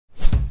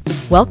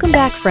Welcome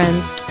back,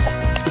 friends!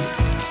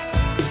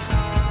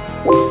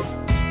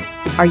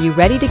 Are you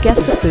ready to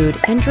guess the food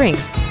and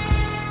drinks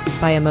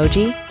by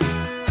emoji?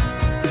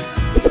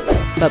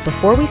 But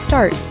before we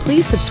start,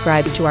 please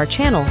subscribe to our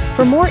channel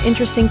for more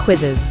interesting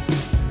quizzes.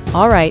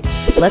 Alright,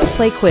 let's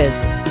play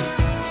quiz.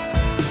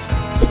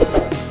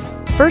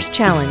 First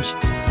challenge.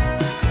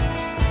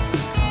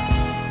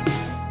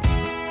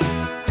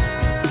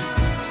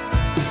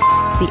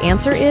 The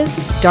answer is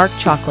dark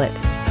chocolate.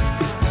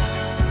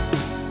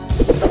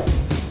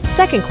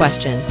 Second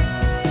question.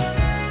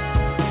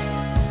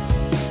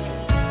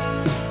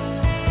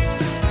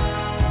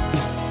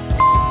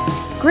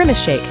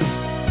 Grimace shake.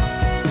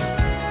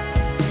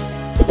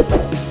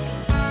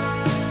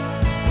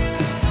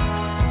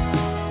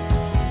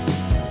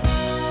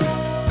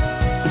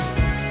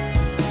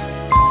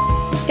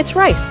 It's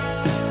rice.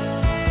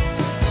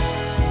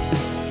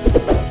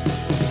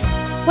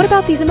 What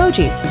about these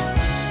emojis?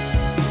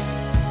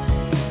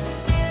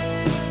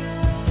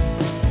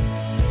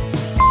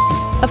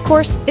 Of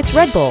course, it's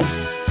Red Bull.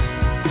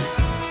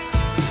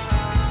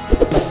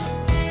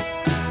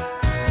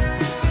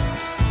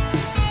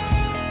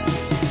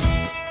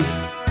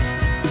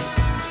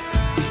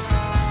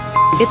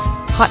 It's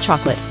hot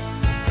chocolate.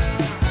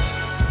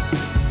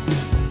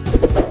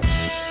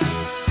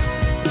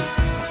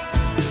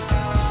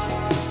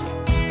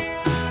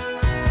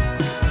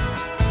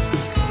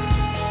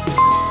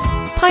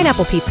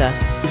 Pineapple pizza.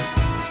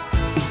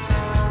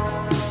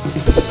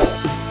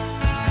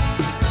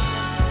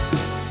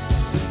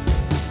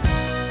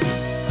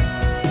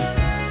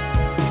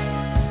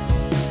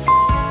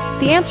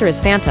 The answer is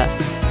Fanta.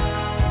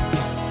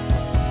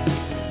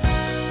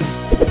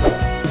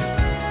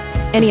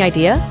 Any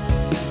idea?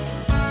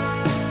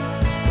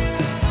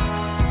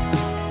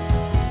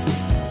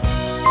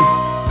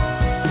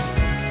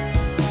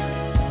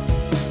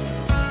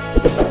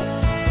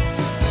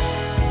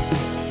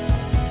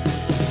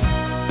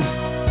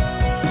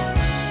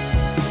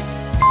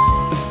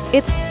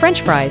 It's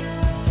French fries.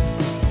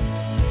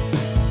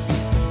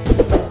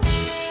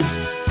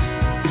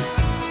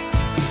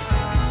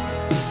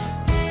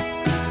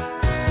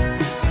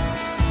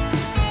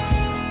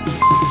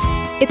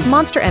 It's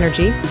Monster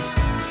Energy.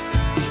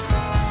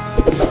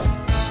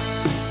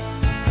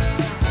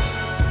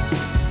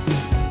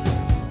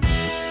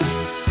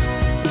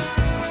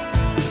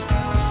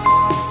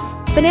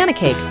 Banana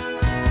cake.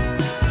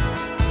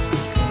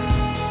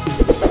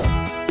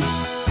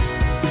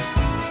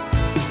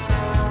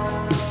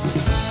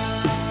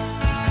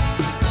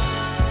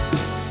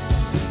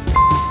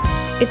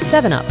 It's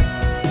 7-Up.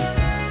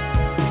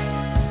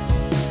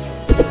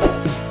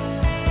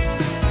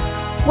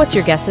 What's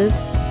your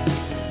guesses?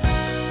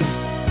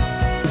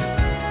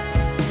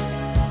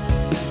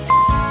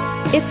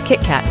 It's Kit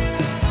Kat.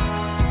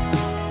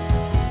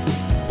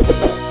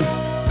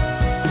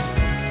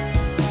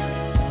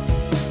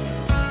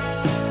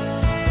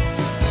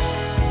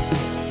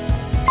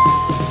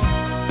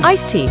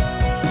 Iced tea.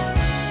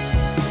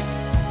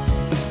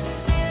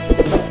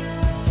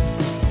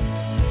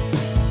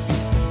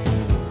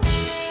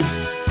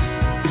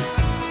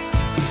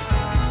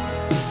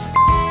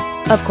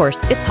 Of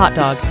course, it's hot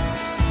dog.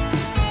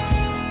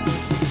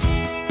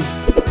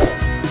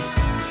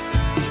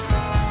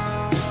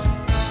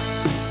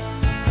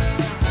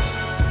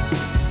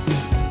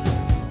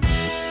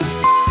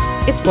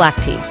 It's black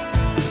tea.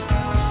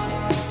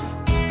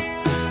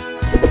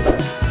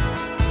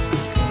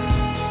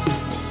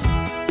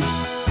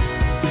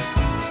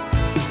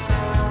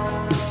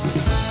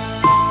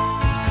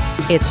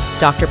 It's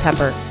Dr.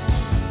 Pepper.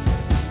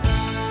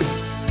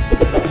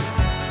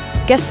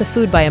 Guess the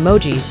food by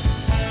emojis.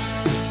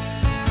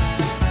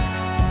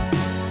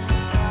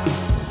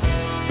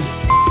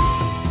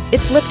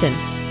 It's Lipton.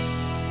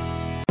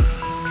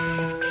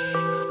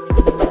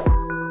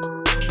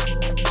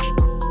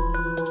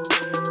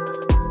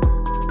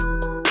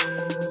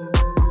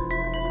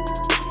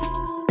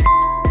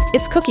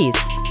 It's cookies.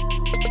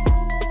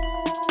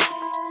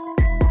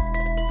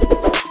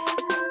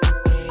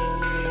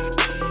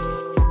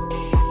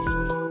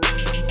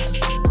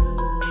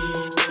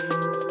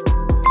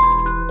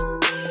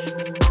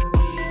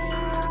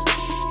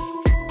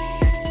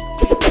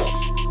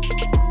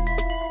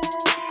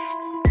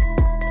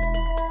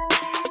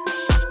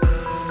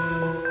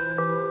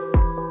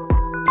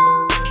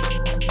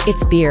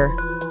 It's beer.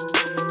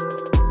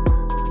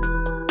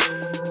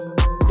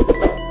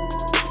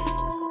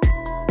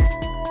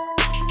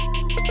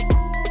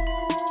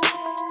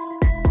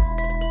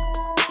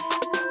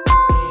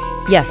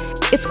 Yes,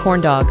 it's corn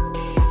dog.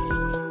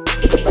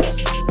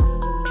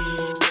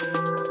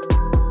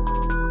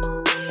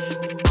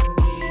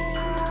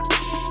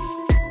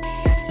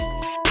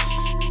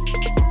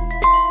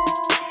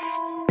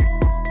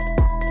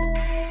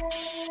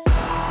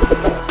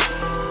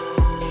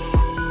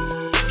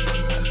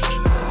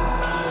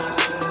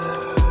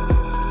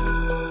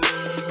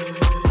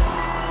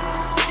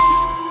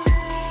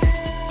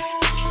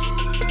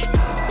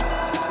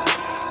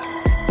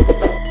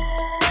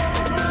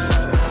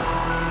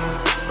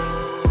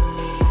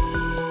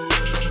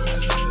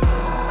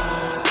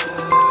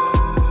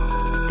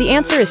 The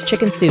answer is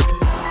chicken soup.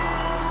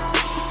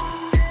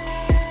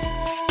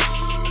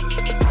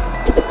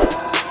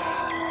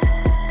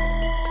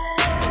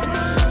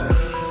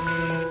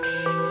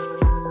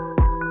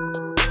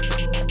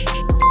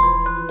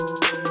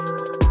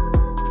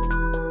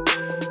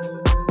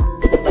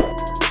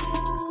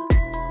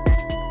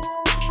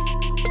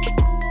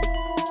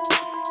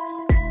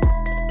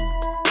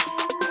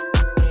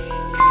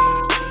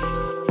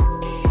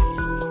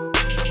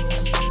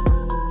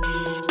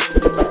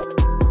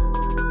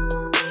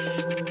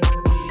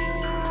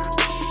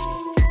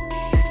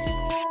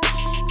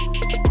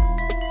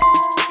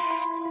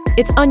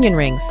 It's onion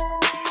rings.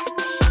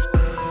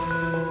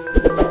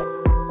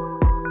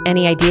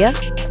 Any idea?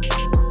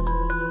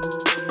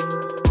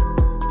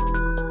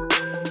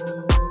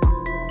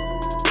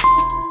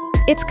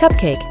 It's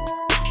cupcake.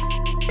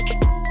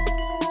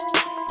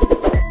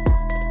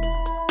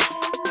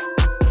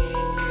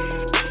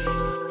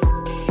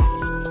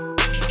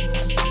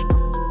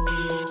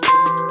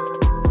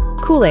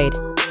 Kool-Aid.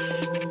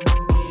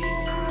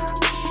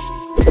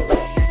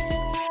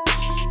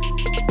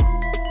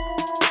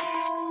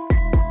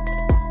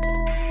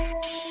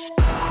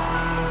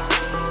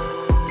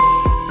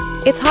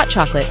 It's hot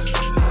chocolate.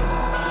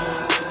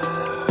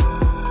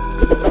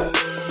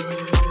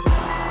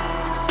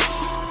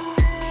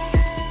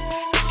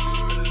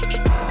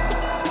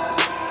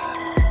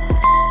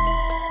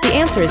 The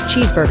answer is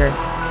cheeseburger.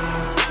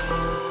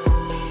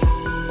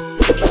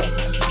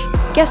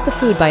 Guess the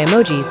food by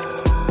emojis.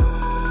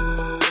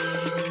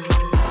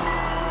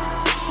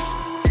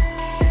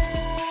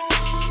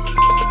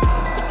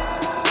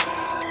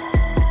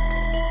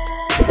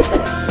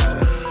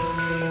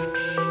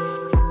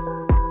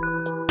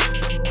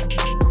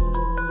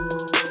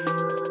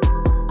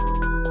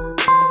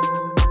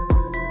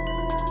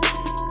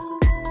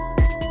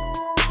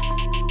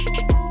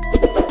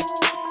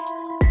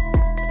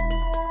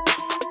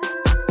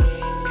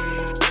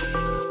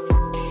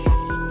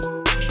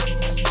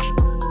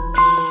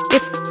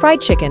 It's fried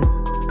chicken.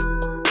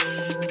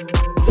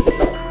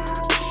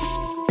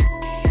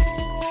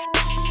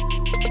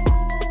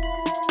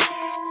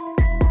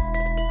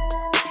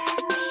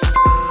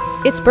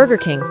 It's Burger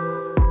King.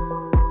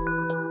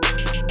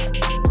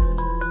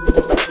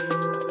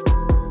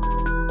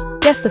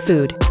 Guess the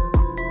food.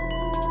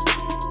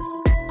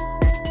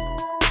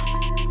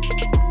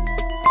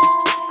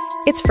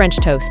 It's French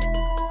toast.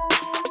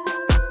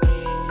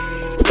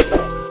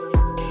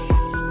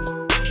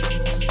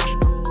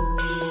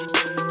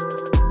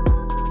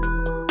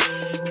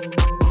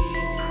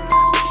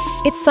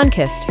 It's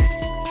sun-kissed.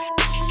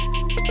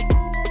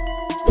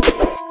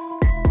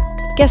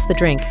 Guess the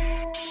drink.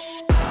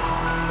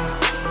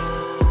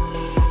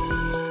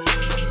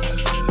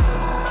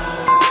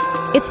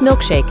 It's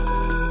milkshake.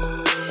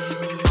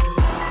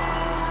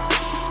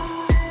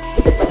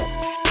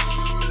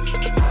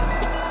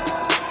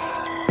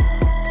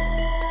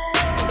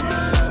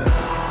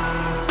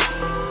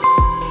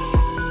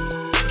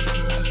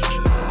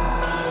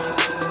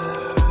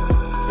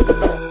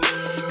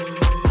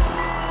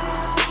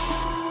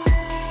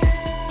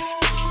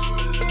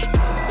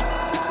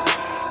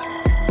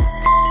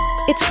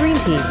 It's green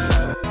tea.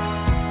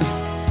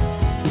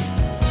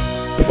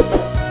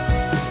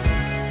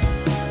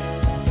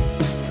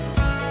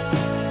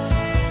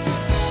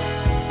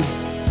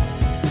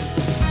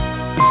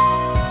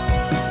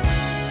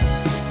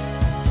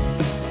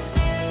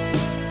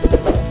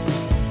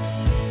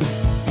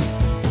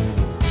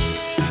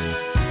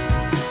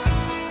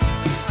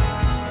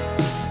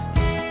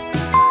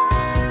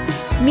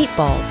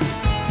 Meatballs.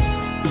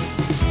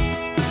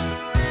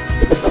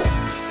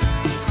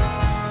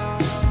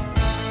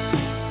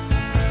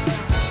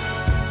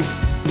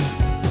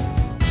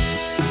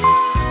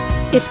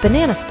 It's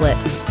banana split.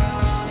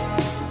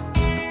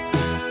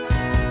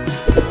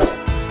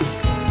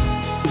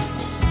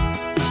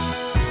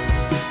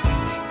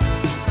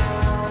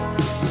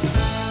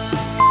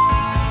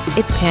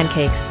 It's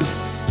pancakes.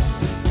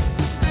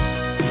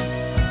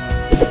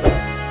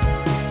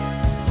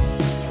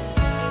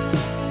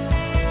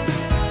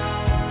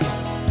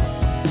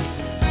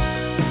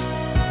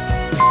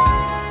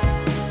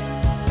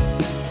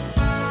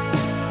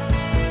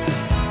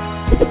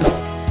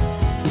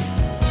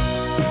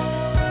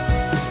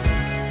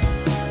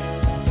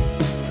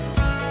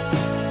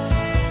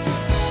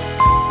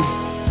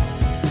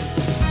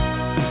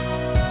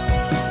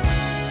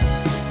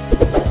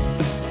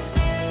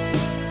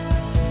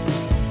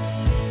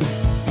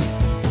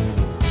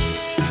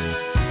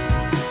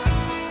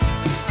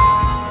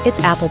 It's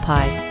apple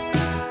pie.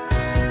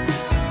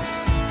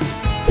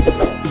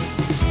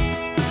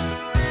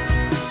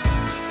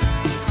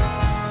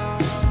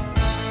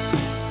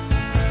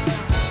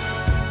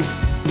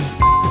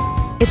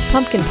 It's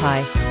pumpkin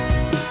pie.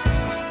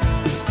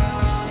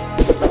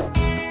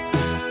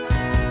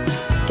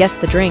 Guess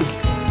the drink.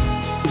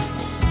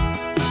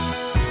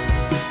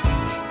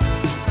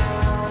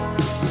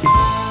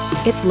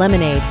 It's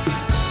lemonade.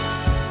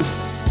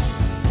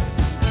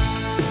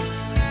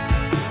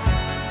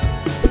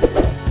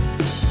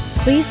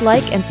 Please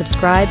like and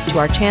subscribe to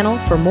our channel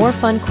for more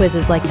fun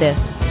quizzes like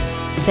this.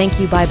 Thank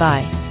you,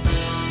 bye-bye.